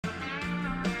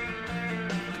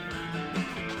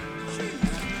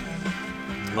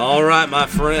All right, my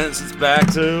friends, it's back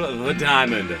to the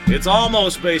diamond. It's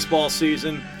almost baseball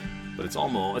season, but it's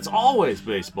always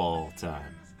baseball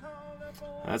time.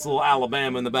 That's a little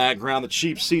Alabama in the background, the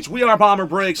cheap seats. We are Bomber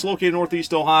Breaks, located in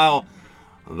Northeast Ohio,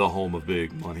 the home of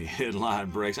big money headline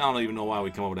breaks. I don't even know why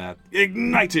we come up with that.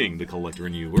 Igniting the collector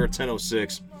in you. We're at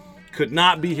 10:06. Could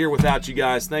not be here without you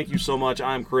guys. Thank you so much.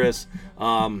 I'm Chris.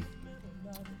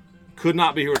 Could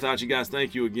not be here without you guys.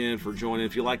 Thank you again for joining.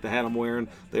 If you like the hat I'm wearing,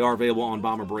 they are available on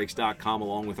bomberbreaks.com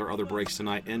along with our other breaks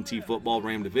tonight. NT football,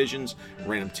 random divisions,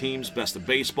 random teams, best of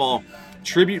baseball,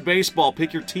 tribute baseball.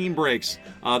 Pick your team breaks.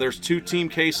 There's 2 team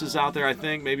cases out there, I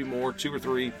think, maybe more, 2 or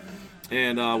 3.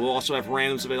 And we'll also have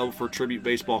randoms available for tribute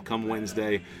baseball come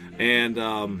Wednesday. And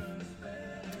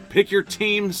pick your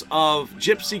teams of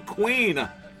Gypsy Queen.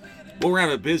 Well, we're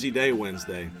having a busy day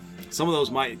Wednesday. Some of those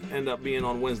might end up being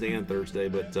on Wednesday and Thursday,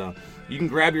 but you can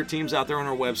grab your teams out there on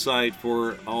our website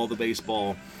for all the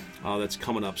baseball that's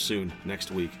coming up soon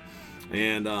next week.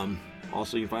 And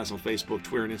also you can find us on Facebook,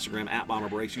 Twitter, and Instagram at Bomber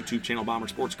Breaks, YouTube channel Bomber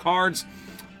Sports Cards.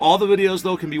 All the videos,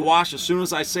 though, can be watched as soon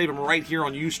as I save them right here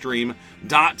on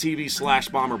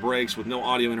Ustream.tv/Bomber Breaks with no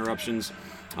audio interruptions.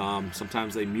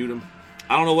 Sometimes they mute them.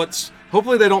 I don't know what's...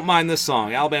 Hopefully they don't mind this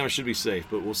song. Alabama should be safe,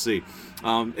 but we'll see.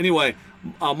 Anyway...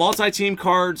 multi-team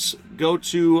cards, go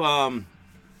to,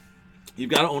 you've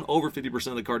got to own over 50%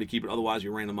 of the card to keep it, otherwise you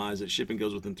randomize it. Shipping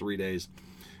goes within 3 days.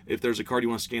 If there's a card you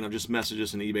want to scan up, just message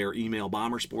us on eBay or email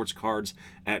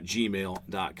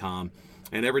bombersportscards@gmail.com.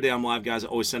 And every day I'm live, guys. I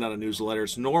always send out a newsletter.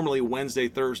 It's normally Wednesday,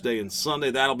 Thursday, and Sunday.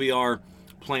 That'll be our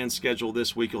planned schedule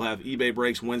this week. You'll have eBay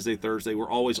breaks Wednesday, Thursday. We're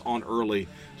always on early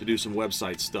to do some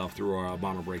website stuff through our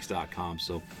bomberbreaks.com.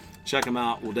 So check them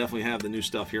out. We'll definitely have the new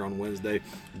stuff here on Wednesday.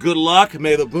 Good luck.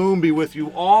 May the boom be with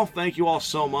you all. Thank you all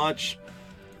so much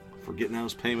for getting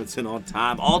those payments in on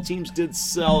time. All teams did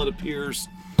sell, it appears.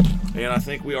 And I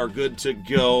think we are good to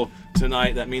go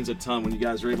tonight. That means a ton when you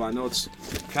guys are able. I know it's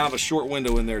kind of a short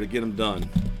window in there to get them done.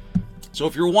 So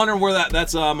if you're wondering where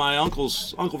that's my Uncle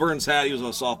Vern's hat. He was a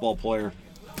softball player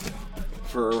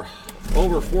for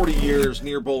over 40 years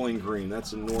near Bowling Green.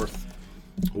 That's in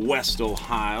northwest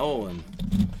Ohio. And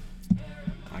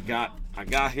I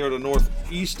got here to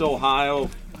Northeast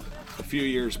Ohio a few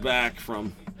years back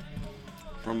from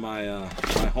my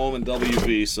my home in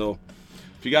WV. So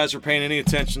if you guys are paying any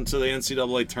attention to the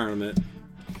NCAA tournament,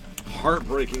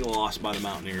 heartbreaking loss by the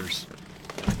Mountaineers.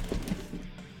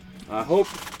 I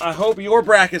hope your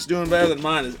bracket's doing better than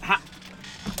mine.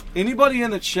 Anybody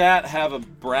in the chat have a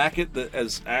bracket that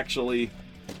has actually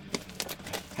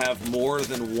have more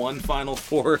than one Final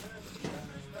Four?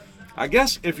 I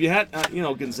guess if you had,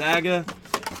 Gonzaga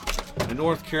and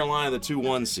North Carolina, the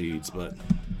 2-1 seeds. But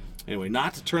anyway,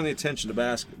 not to turn the attention to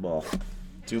basketball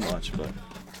too much. But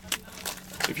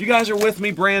if you guys are with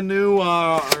me, brand new,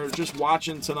 or just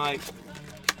watching tonight,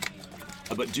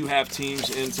 but do have teams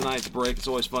in tonight's break, it's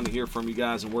always fun to hear from you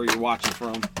guys and where you're watching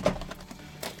from.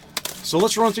 So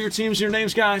let's run through your teams and your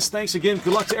names, guys. Thanks again.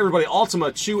 Good luck to everybody.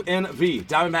 Ultima, 2NV,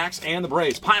 Diamondbacks, and the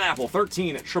Braves. Pineapple,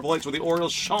 13 at Triple H with the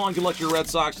Orioles. Sean, good luck to your Red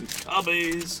Sox and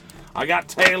Cubbies. I got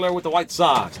Taylor with the White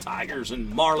Sox, Tigers,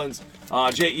 and Marlins.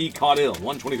 J.E. Caudill,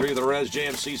 123 with the Reds.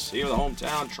 JMCC with the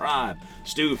Hometown Tribe.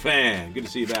 Stu Fan, good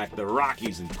to see you back. The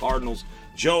Rockies and Cardinals.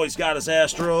 Joey's got his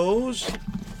Astros.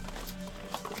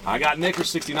 I got Nicker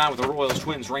 69 with the Royals,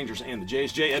 Twins, Rangers, and the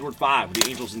Jays. J. Edward 5 with the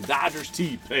Angels and Dodgers.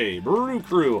 T-Pay, Brew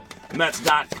Crew,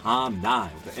 Mets.com 9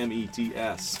 with the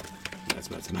METS.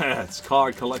 Mets.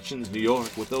 Card Collections, New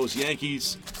York with those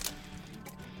Yankees.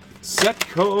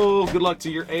 Setco, good luck to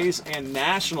your A's and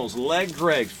Nationals. Leg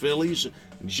Greg, Phillies,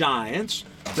 Giants.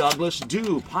 Douglas,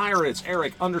 Do, Pirates.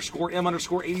 Eric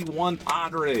 _M_81,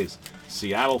 Padres.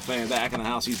 Seattle fan back in the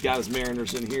house. He's got his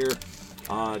Mariners in here.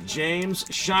 James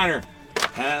Shiner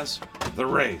has the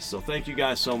Rays. So thank you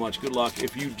guys so much. Good luck.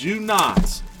 If you do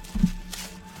not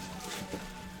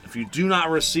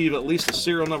receive at least a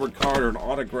serial numbered card or an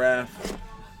autograph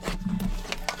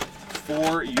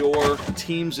for your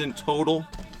teams in total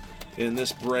in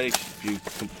this break, if you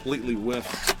completely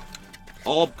whiff,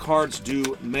 all cards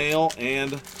do mail,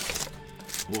 and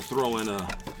we'll throw in a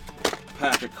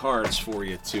pack of cards for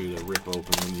you too to rip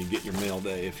open when you get your mail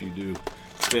day if you do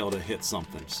fail to hit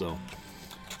something. So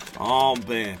oh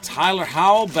man, Tyler,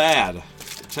 how bad?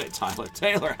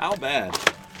 Taylor, how bad?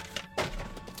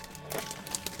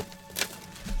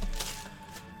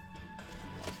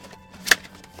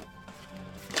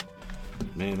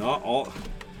 Man,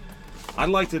 I'd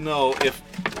like to know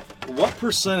what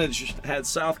percentage had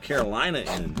South Carolina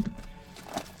in.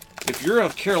 If you're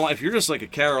just like a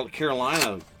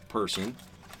Carolina person,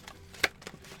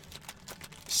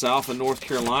 South and North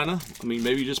Carolina. I mean,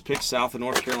 maybe you just pick South and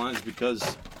North Carolina just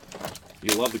because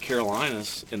you love the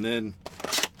Carolinas, and then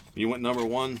you went number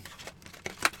 1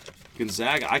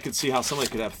 Gonzaga. I could see how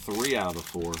somebody could have 3 out of the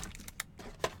 4.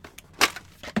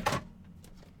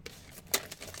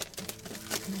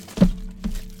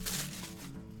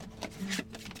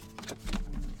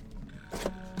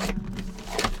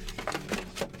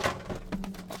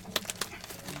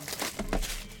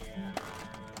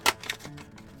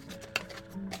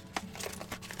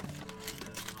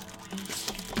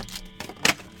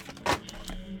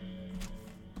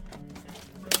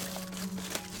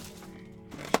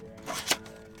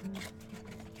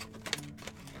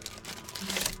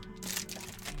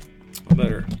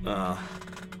 Better I'll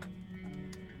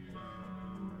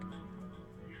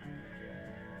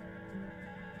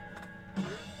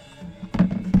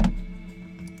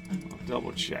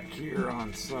double check here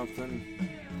on something.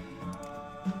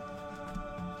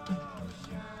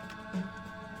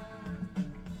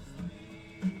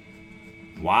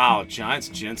 Wow, Giants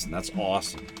Jensen, that's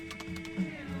awesome.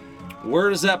 Where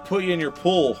does that put you in your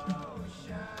pool?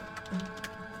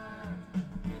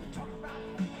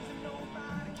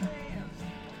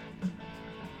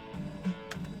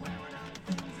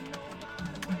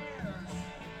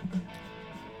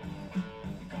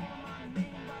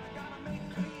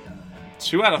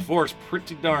 Two out of 4 is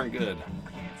pretty darn good.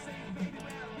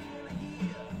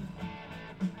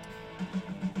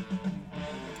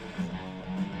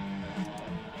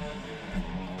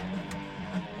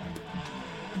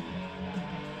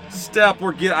 Step,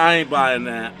 I ain't buying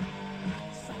that.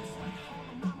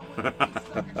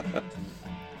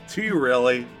 Do you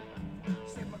really?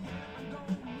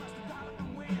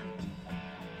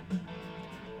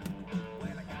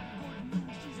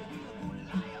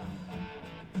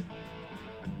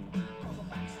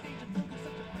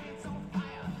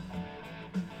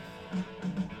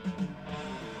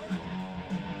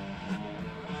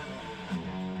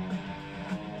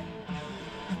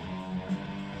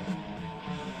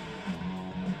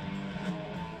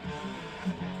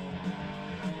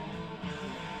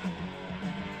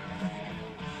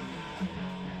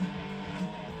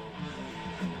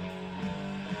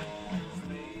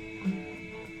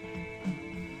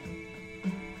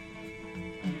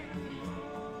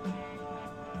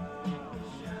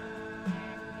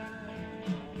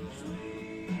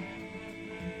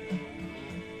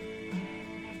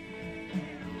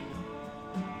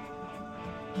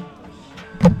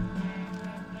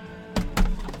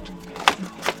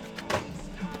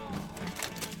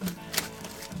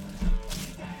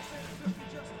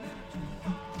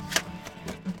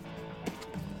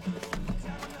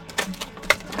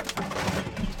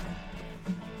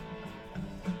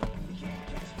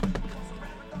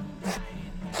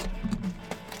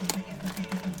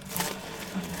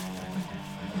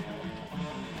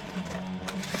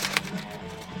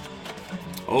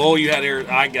 Oh, you had air.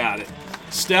 I got it.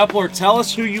 Stepler, tell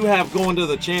us who you have going to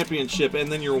the championship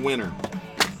and then your winner.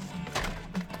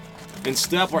 And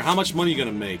Stepler, how much money are you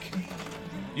going to make?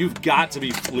 You've got to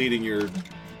be leading your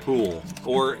pool.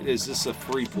 Or is this a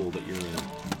free pool that you're in?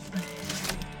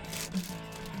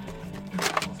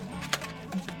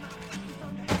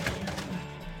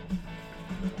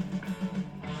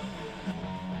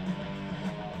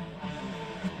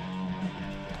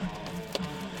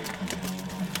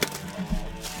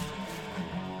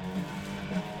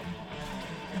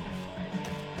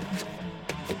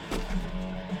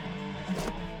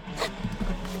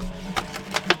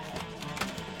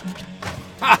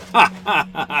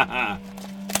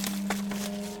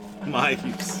 Mike,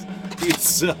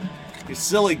 you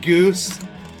silly goose.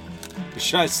 Or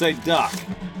should I say duck?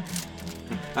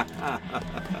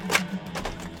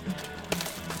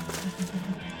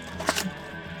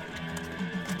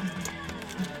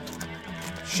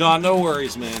 Sean, no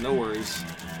worries, man. No worries.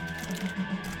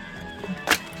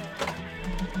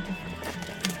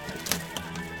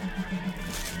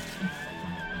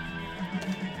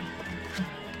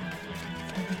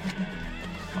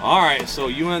 All right, so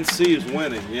UNC is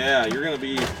winning. Yeah, you're gonna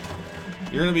be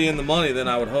in the money then,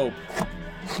 I would hope.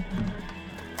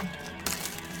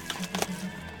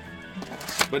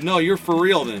 But no, you're for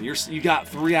real then. You got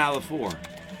 3 out of the 4.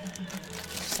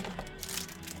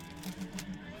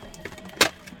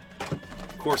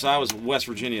 Of course, I was West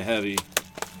Virginia heavy.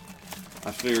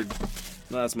 I figured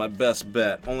that's my best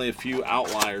bet. Only a few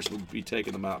outliers would be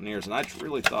taking the Mountaineers, and I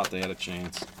really thought they had a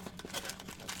chance.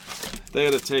 They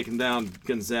would have taken down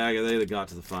Gonzaga. They'd have got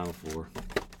to the Final Four.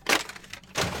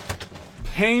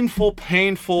 Painful,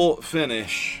 painful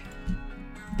finish.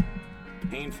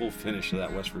 Painful finish of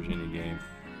that West Virginia game.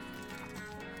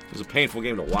 It was a painful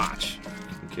game to watch.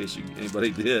 case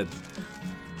anybody did.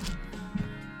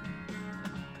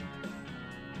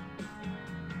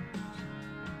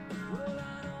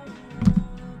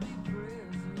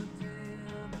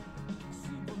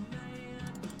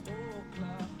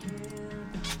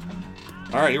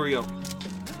 All right, here we go.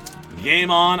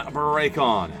 Game on, break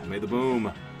on. May the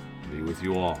boom be with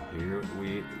you all. Here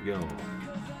we go.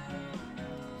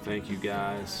 Thank you,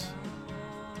 guys.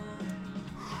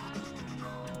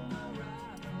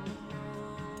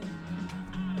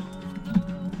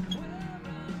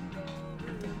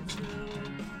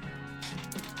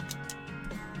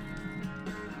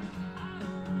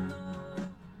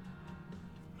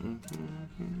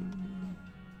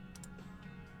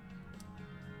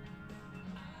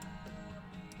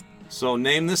 So,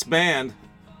 name this band.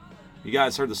 You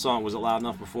guys heard the song. Was it loud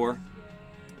enough before?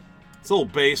 It's a little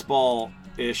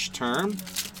baseball-ish term.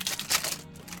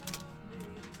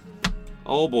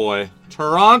 Oh, boy.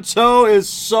 Toronto is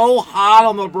so hot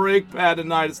on the brake pad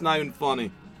tonight, it's not even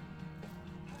funny.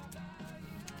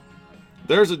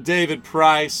 There's a David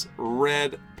Price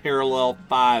red parallel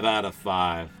 5 out of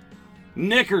 5.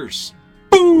 Knickers.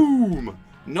 Boom!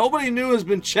 Nobody new has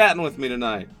been chatting with me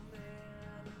tonight.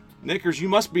 Knickers, you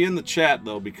must be in the chat,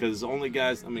 though, because only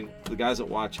guys, I mean, the guys that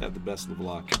watch have the best of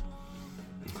luck.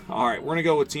 All right, we're going to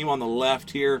go with team on the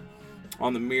left here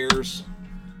on the mirrors.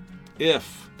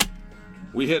 If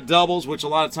we hit doubles, which a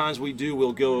lot of times we do,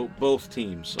 we'll go both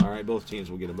teams. All right, both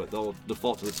teams will get them, but they'll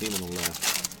default to the team on the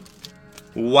left.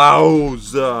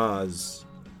 Wowzers.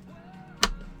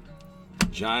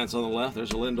 Giants on the left.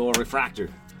 There's a Lindor refractor.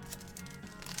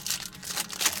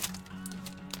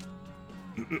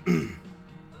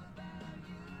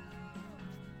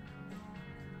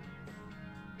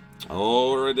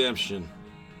 Oh, redemption.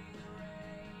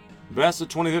 Best of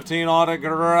 2015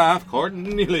 autograph,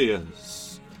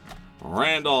 Cornelius.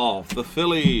 Randolph, the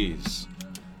Phillies.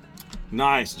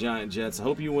 Nice, Giant Jets. I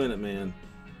hope you win it, man.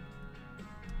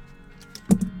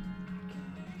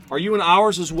 Are you in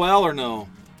ours as well or no?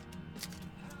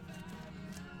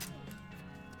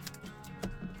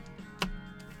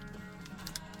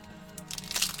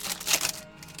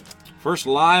 First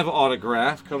live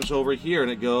autograph comes over here,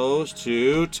 and it goes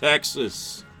to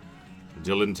Texas.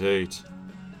 Dylan Tate.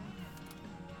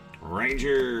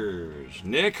 Rangers.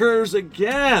 Knickers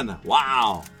again.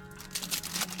 Wow.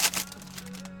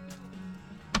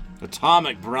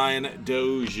 Atomic Brian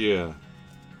Dozier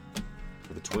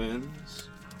for the Twins.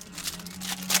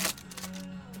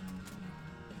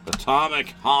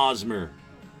 Atomic Hosmer.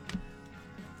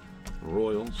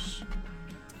 Royals.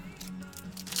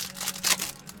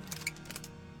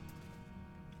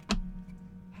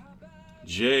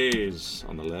 Jays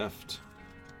on the left.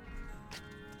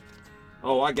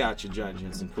 Oh, I got you, Giant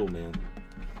Jensen. Cool, man.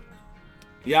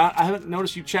 Yeah, I haven't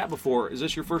noticed you chat before. Is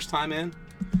this your first time in?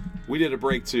 We did a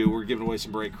break, too. We're giving away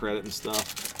some break credit and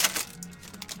stuff.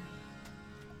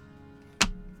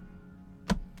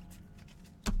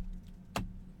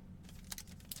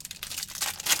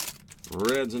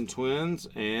 Reds and Twins.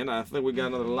 And I think we got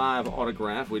another live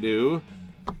autograph. We do.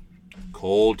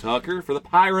 Cole Tucker for the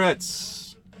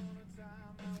Pirates.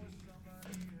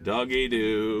 Doggy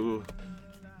Doo.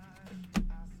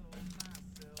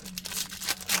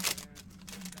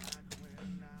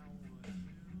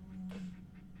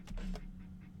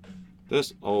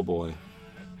 This, oh boy.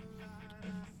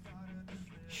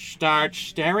 Start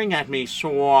staring at me,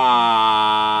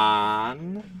 Swan.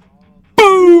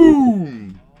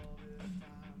 Boom!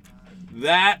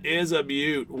 That is a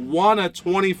beaut. 1 of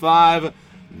 25.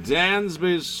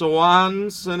 Dansby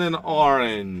Swanson in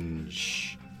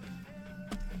orange.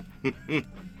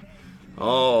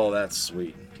 Oh, that's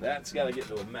sweet. That's got to get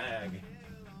to a mag.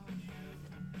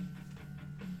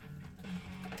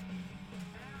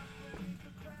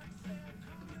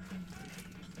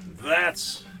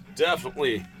 That's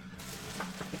definitely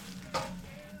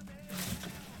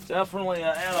an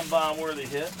atom bomb worthy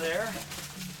hit there.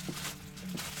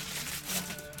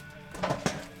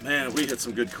 Man, we hit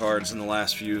some good cards in the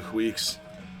last few weeks.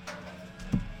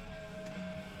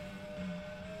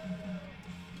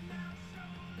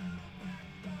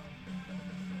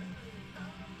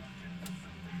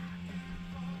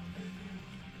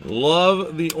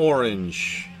 Love the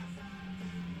orange.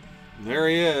 There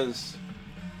he is.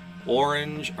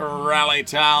 Orange Rally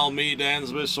Towel, me,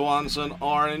 Dansby Swanson,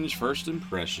 orange first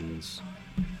impressions.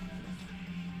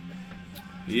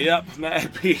 Yep,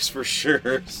 mad piece for sure,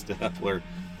 Stepler.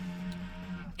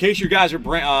 In case you guys are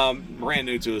brand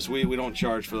new to us, we don't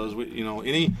charge for those. You know,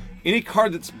 any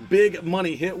card that's big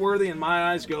money hit worthy in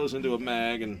my eyes goes into a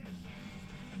mag, and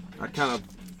I kind of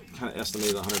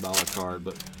estimated a $100 card,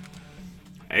 but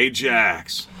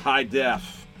Ajax high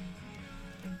def.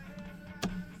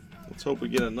 Let's hope we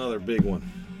get another big one.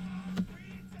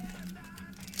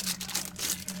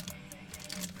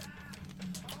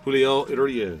 Julio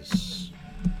Urias.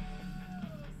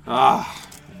 Ah,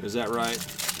 is that right?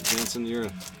 Jensen, you're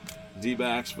a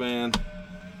D-backs fan.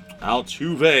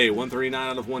 Altuve, 139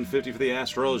 out of 150 for the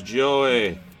Astros.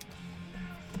 Joey.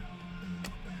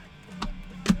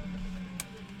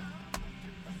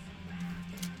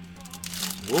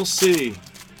 We'll see.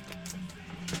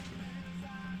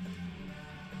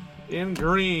 In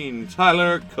green,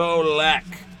 Tyler Kolek.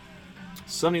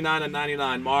 79 and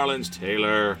 99, Marlins,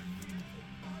 Taylor.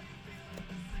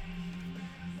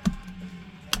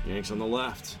 Yanks on the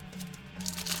left.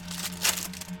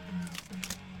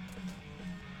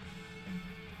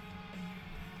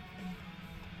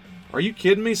 Are you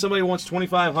kidding me? Somebody wants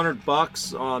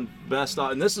 $2,500 on best,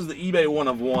 and this is the eBay 1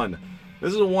 of 1.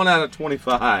 This is a 1 out of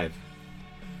 25.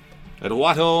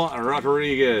 Eduardo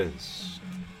Rodriguez.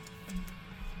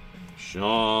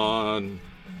 Sean.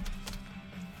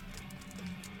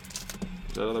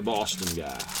 That other Boston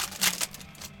guy.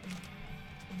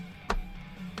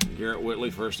 Garrett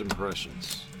Whitley, first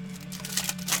impressions.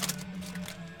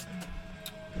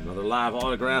 Another live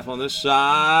autograph on this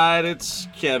side. It's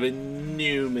Kevin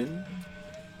Newman.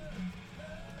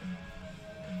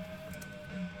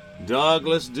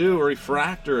 Douglas Dew, a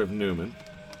refractor of Newman.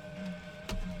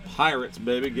 Pirates,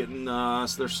 baby, getting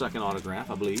it's their second autograph,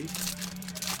 I believe.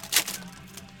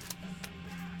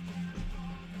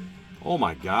 Oh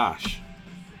my gosh.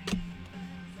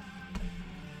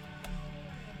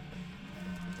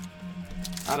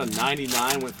 Out of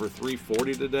 99, went for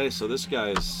 $340 today, so this guy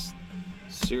is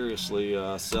seriously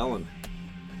selling.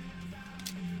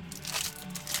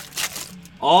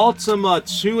 Ultima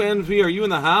 2NV, are you in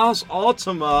the house?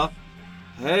 Ultima,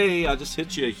 hey, I just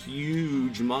hit you a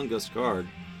huge humongous card.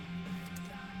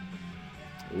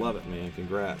 Love it, man.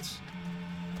 Congrats.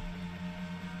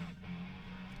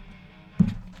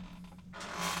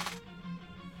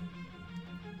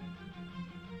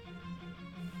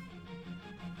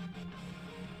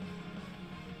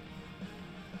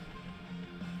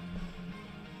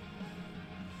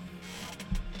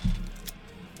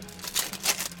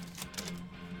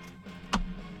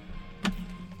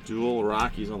 Dual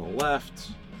Rockies on the left.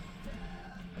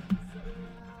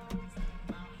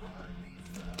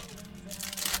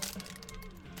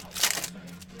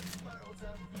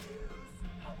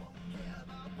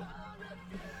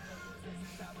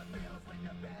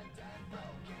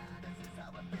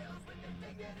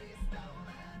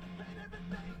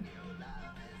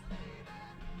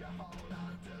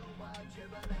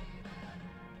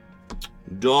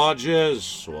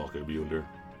 Dodgers, Walker Buehler.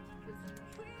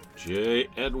 J.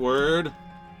 Edward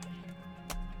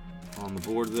on the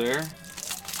board there.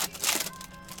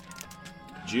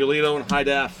 Giolito and high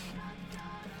def.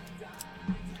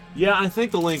 Yeah, I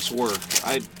think the links work.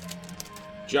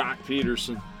 Jock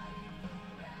Peterson.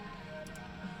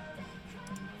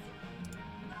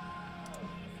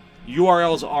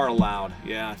 URLs are allowed.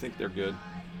 Yeah, I think they're good.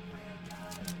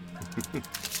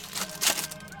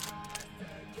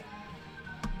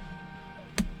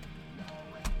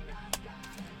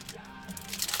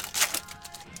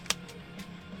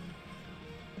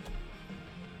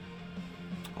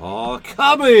 Oh,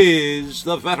 Cubbies,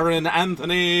 the veteran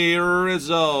Anthony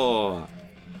Rizzo.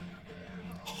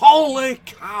 Holy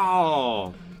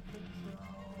cow!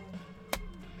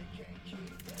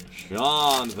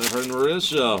 Sean, veteran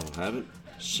Rizzo. Haven't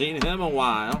seen him in a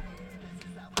while.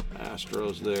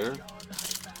 Astros there.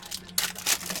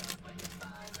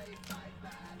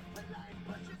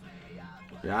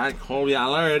 Yeah,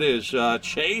 there it is.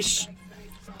 Chase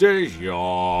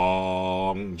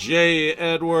DeJong. J.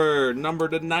 Edward, number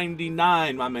to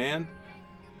 99, my man.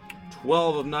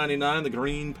 12 of 99, the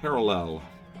green parallel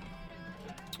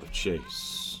of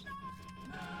Chase.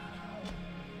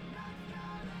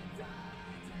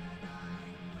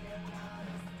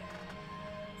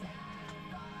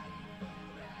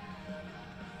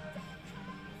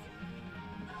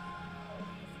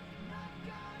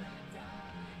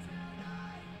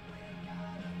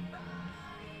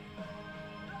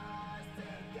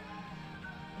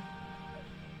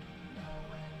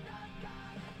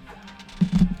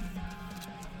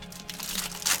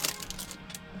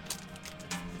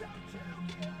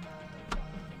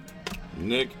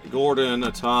 Nick Gordon,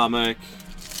 atomic.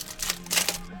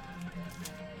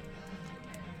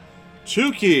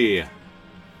 Tukey,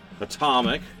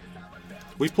 atomic.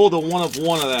 We pulled a 1 of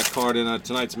 1 of that card in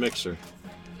tonight's mixer.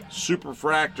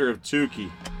 Superfractor of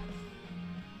Tukey.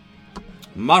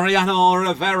 Mariano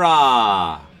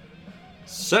Rivera.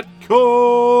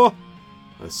 Setco.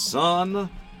 The son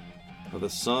of the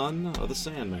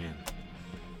Sandman.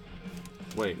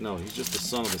 Wait, no, he's just the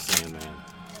son of the Sandman.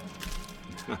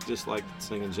 Not just like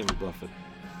singing Jimmy Buffett.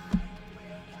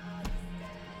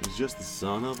 He's just the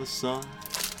son of a son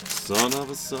of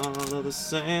a son of the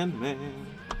Sandman.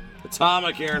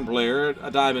 Atomic Aaron Blair,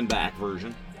 a Diamondback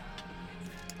version.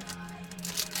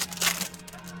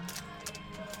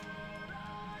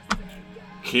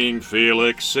 King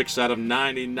Felix, 6 out of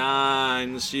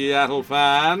 99, Seattle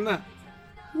fan.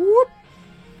 Whoop.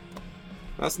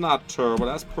 That's not terrible,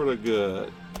 that's pretty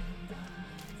good.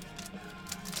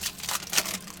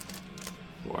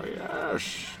 Why,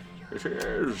 yes, it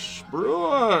is.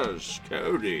 Brewers,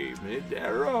 Cody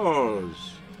Medeiros.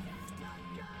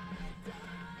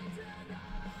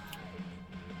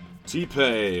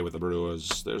 T-Pay with the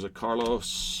Brewers. There's a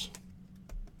Carlos.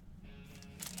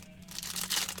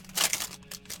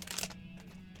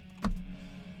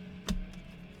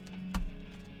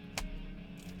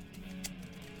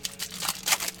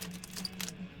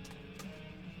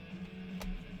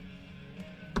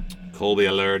 Colby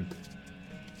Allard.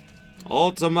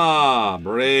 Ultima.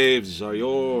 Braves are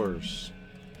yours.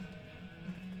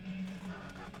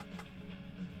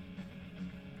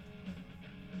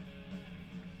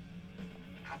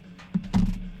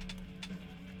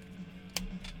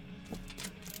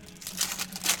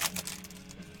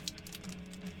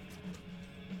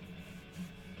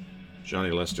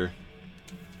 Johnny Lester.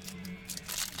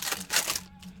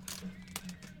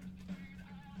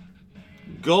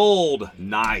 Gold.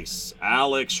 Nice.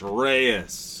 Alex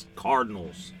Reyes.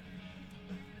 Cardinals.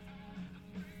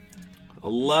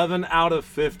 11 out of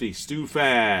 50. Stu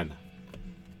Fan.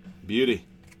 Beauty.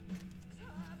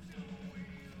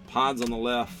 Pods on the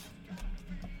left.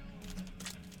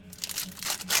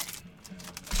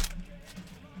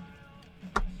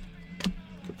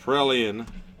 Caprellian.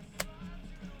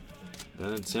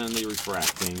 Benintendi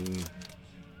refracting.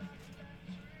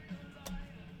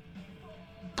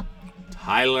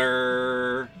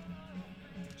 Tyler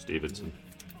Stevenson.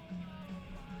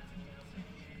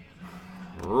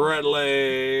 Red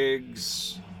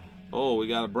Legs. Oh, we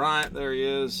got a Bryant. There he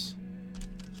is.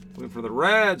 Looking for the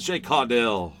Reds. Jay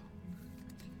Caudill.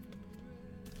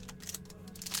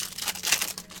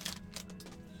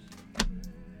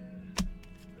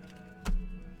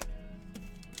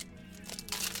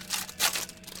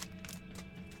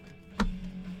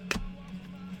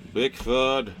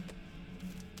 Bigfoot.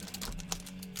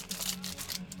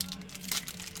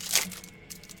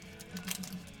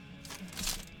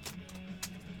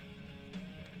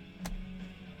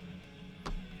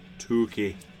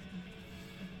 Tukey.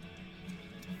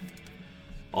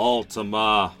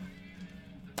 Ultima.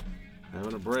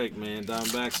 Having a break, man.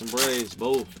 Diamondbacks and Braves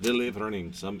both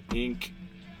delivering some ink.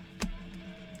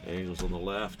 Angels on the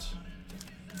left.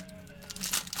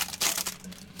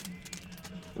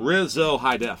 Rizzo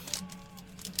High Def.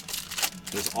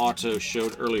 His auto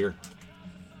showed earlier.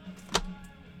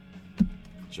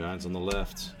 Giants on the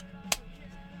left.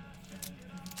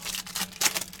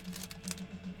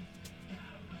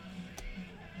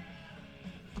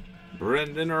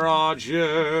 Brendan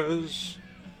Rodgers.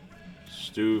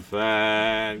 Stu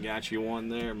Fan. Got you one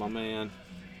there, my man.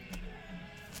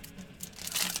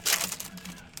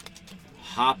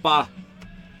 Hoppa.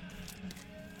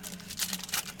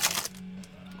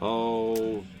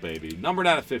 Oh, baby. Numbered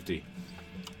out of 50.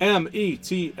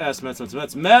 M-E-T-S,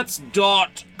 Mets.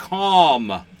 Mets.com.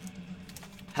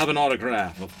 Have an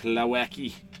autograph of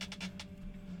Plawecki.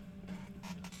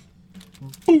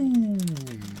 Boom.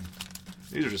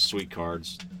 These are just sweet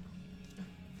cards.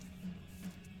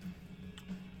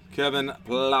 Kevin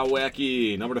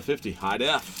Plawecki, number to 50, high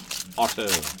def, auto.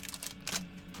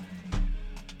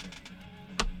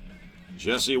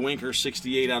 Jesse Winker,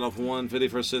 68 out of 150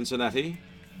 for Cincinnati.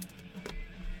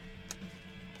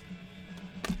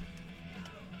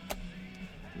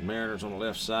 Mariners on the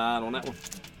left side on that one.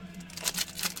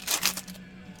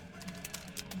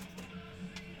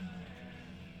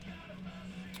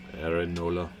 Aaron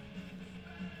Nola.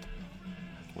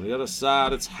 On the other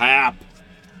side, it's Hap.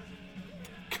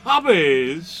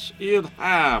 Cubbies in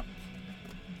Hap.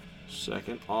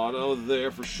 Second auto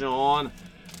there for Sean.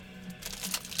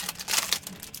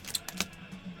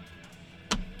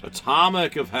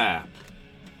 Atomic of Hap.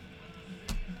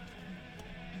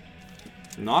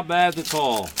 Not bad at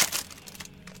all.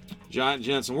 Giant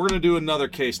Jensen. We're going to do another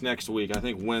case next week. I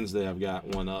think Wednesday I've got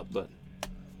one up, but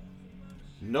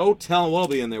no telling what'll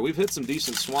be in there. We've hit some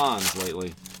decent swans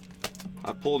lately.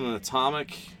 I pulled an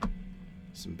Atomic,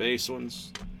 some base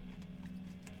ones.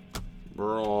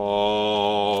 Braun.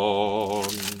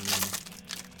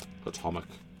 Atomic.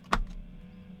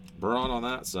 Braun on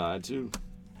that side, too.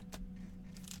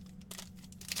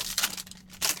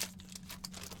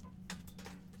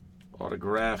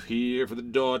 Autograph here for the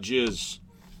Dodgers.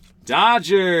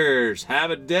 Dodgers,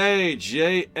 have a day.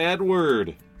 J.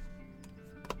 Edward.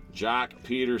 Jock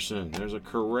Peterson. There's a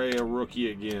Correa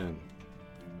rookie again.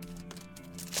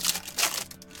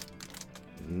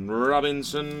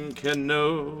 Robinson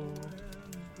Cano.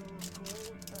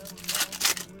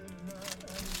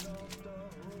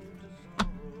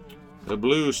 The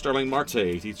blue, Sterling Marte,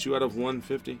 82 out of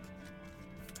 150.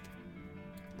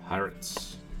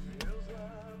 Pirates.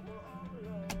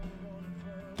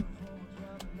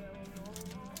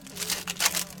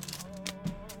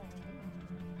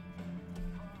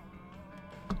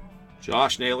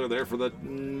 Josh Naylor there for the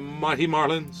mighty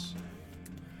Marlins.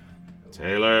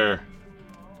 Taylor.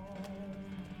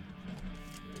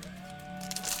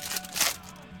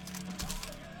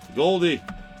 Goldie.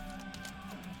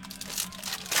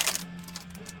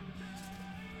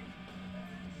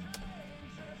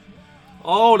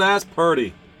 Oh, that's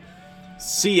pretty.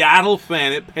 Seattle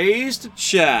fan. It pays to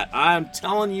chat. I'm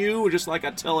telling you, just like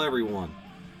I tell everyone.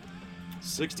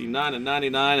 69 and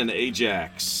 99 and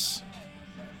Ajax.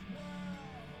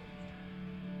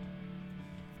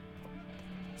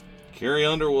 Carrie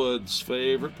Underwood's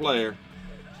favorite player.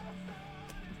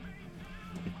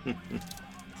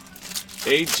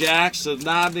 Ajax of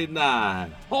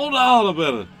 99. Hold on a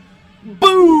minute.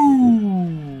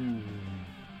 Boom!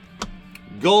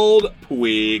 Gold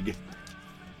Puig.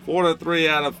 43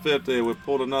 out of 50. We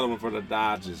pulled another one for the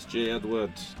Dodgers. J.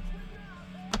 Edwards.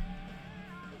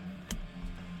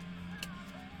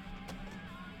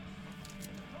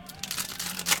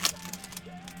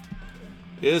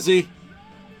 Is he?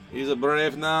 He's a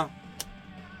Brave now.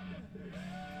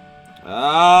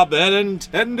 Ah,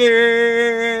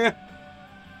 Benintendi.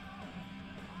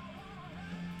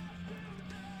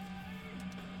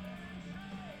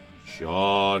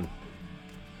 Sean.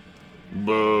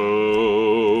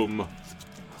 Boom.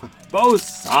 Both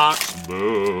socks.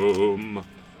 Boom.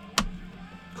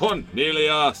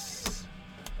 Cornelius.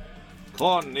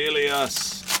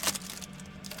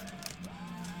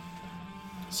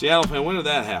 Seattle fan, when did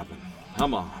that happen?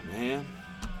 Come on, man.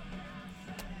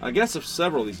 I guess if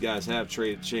several of these guys have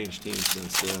changed teams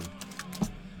since then.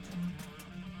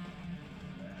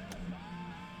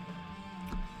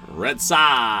 Red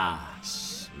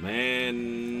Sox.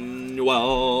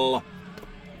 Manuel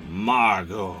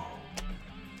Margot.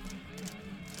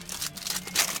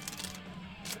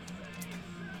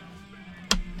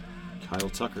 Kyle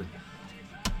Tucker.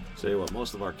 Tell you what,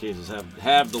 most of our cases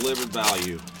have delivered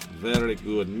value. Very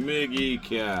good. Miggy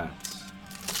Cats.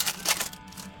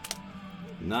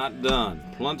 Not done.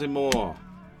 Plenty more.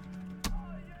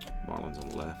 Marlins on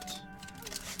the left.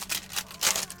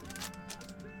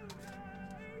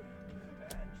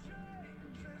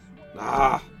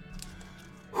 Ah.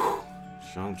 Whew.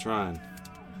 I'm trying.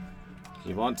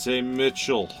 Devontae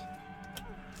Mitchell.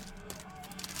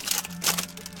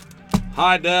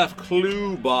 High def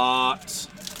Clue Bot.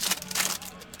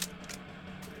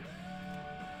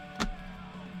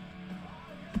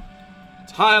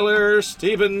 Tyler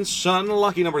Stevenson,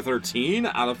 lucky number 13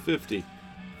 out of 50.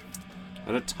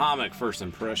 An atomic first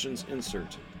impressions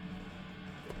insert.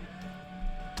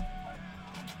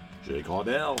 Jay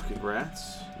Caudell,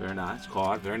 congrats. Very nice.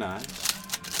 Caud, very nice.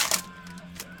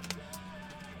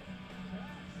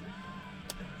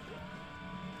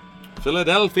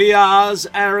 Philadelphia's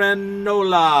Aaron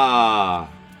Nola.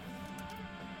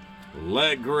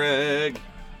 Leg Greg.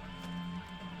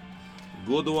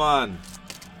 Good one.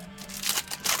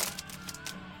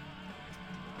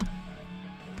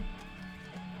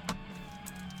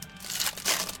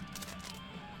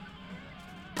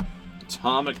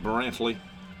 Atomic Brantley.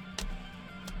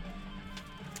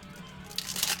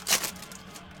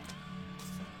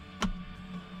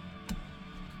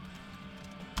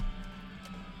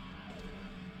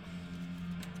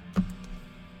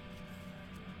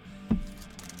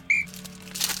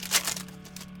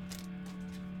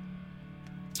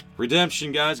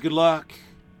 Redemption, guys. Good luck.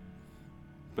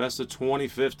 Best of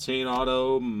 2015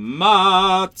 auto.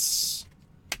 Mats.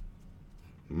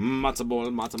 Matza boy.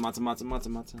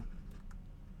 Matza.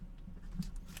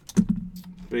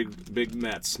 Big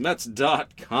Mets.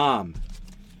 Mets.com.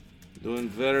 Doing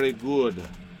very good.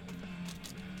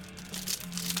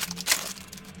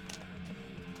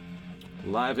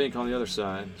 Live ink on the other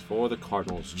side for the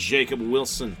Cardinals. Jacob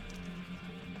Wilson.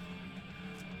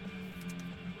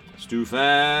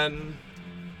 Stufan.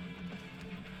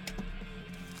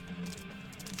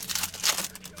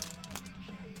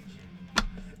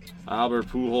 Albert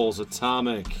Pujols,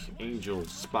 Atomic. Angel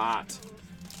Spot.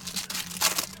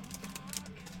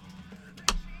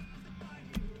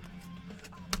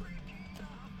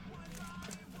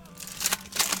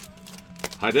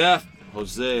 High def.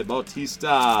 Jose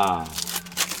Bautista.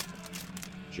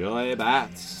 Joey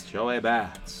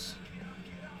Bats.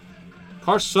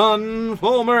 Carson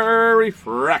Fulmer.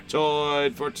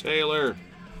 Refractoid for Taylor.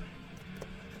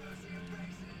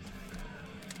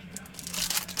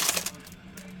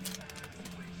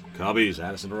 Cubbies.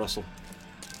 Addison Russell.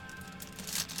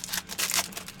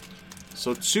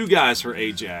 So 2 guys for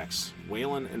Ajax.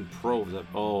 Whalen and Probe.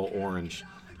 Oh, orange.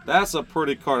 That's a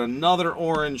pretty card. Another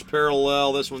orange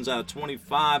parallel. This one's out of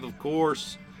 25, of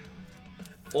course.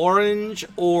 Orange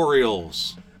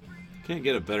Orioles. Can't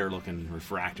get a better looking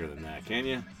refractor than that, can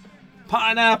you?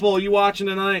 Pineapple, you watching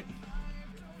tonight?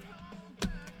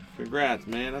 Congrats,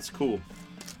 man. That's cool.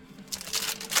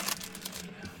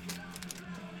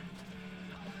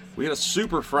 We had a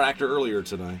super fractor earlier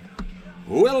tonight.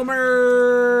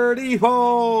 Wilmer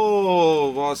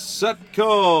Depot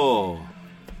Vosetko.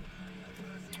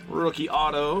 Rookie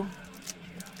auto.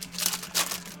 It's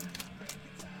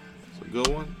a good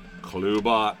one.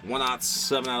 Klubot.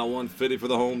 107 out of 150 for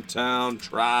the hometown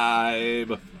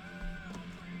tribe.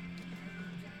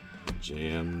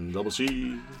 Jam double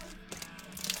C.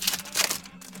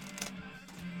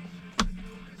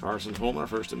 Carson Fulmer,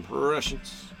 first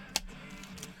impressions.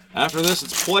 After this,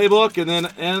 it's playbook and then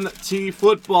NT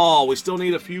football. We still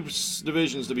need a few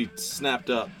divisions to be snapped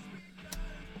up.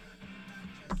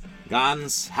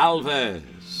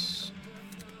 Gonsalves.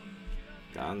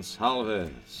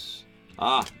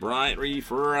 Ah, Bryant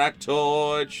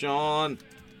refractoid, Sean.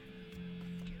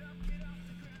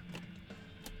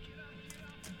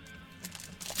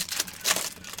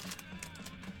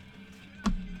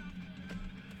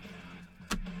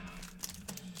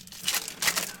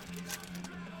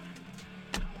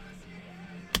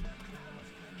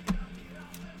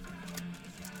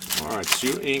 All right,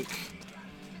 2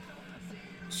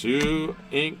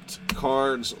 inked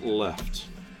cards left.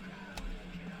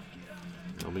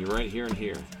 They'll be right here and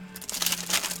here.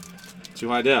 2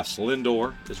 high defs.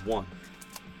 Lindor is 1.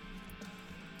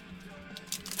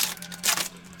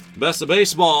 Best of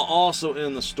baseball also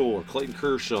in the store. Clayton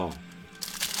Kershaw.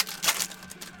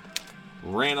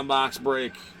 Random box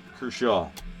break.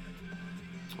 Kershaw.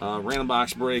 Random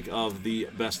box break of the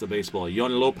best of baseball.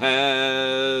 Yoni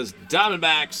Lopez.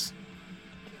 Diamondbacks.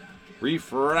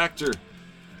 Refractor.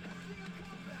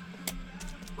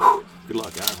 Whew. Good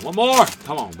luck, guys. One more.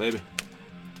 Come on, baby.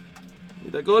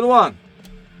 Need a good one.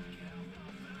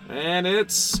 And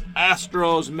it's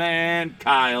Astros man,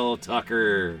 Kyle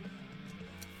Tucker.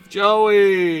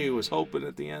 Joey was hoping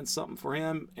at the end something for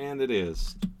him, and it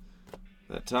is.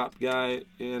 That top guy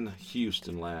in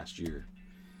Houston last year.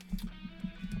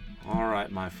 All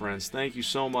right, my friends. Thank you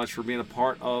so much for being a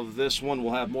part of this one.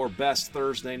 We'll have more best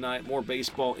Thursday night, more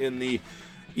baseball in the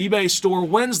eBay store.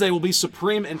 Wednesday will be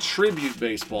Supreme and Tribute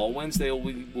baseball. Wednesday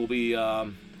will be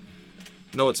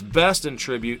no, it's best and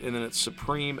Tribute, and then it's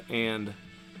Supreme and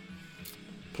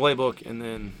Playbook, and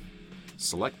then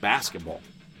Select Basketball.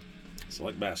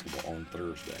 Select Basketball on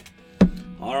Thursday.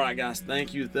 All right, guys.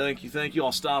 Thank you.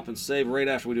 I'll stop and save right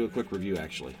after we do a quick review,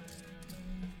 actually.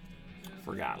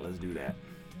 Forgot. Let's do that.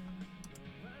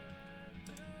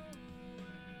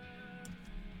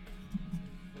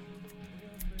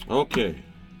 Okay.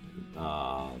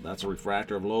 That's a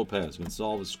refractor of Lopez.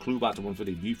 Gonsalves, Klubot to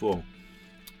 150. Bufo.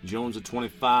 Jones at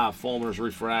 25. Fulmer's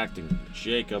refracting.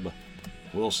 Jacob.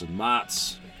 Wilson.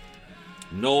 Motts.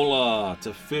 Nola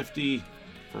to 50.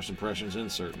 First impressions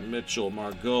insert. Mitchell.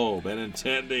 Margot.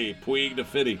 Benintendi. Puig to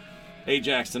 50.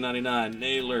 Ajax to 99.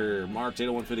 Naylor. Marte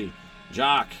to 150.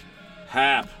 Jock.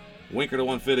 Happ. Winker to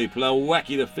 150.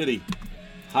 Plawecki to 50.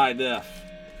 High def.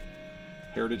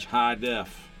 Heritage high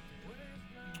def.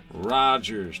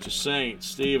 Rogers to Saint.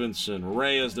 Stevenson.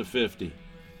 Reyes to 50.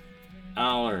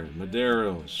 Aller.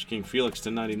 Maderos. King Felix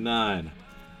to 99.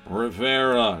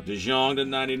 Rivera. DeJong to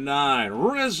 99.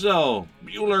 Rizzo.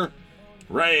 Bueller.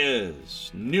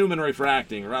 Reyes. Newman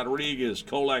refracting. Rodriguez.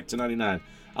 Kolak to 99.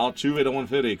 Altuve to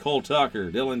 150. Cole Tucker.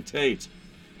 Dylan Tate.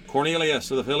 Cornelius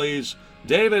to the Phillies.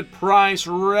 David Price.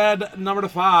 Red number to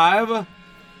 5.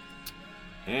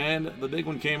 And the big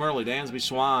one came early. Dansby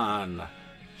Swan.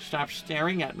 Stop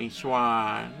staring at me,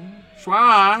 Swan.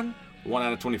 Swan. 1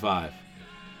 out of 25.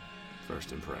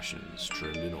 First impressions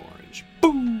trimmed in orange.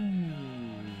 Boom.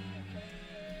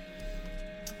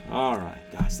 All right,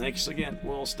 guys. Thanks again.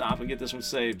 We'll stop and get this one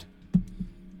saved.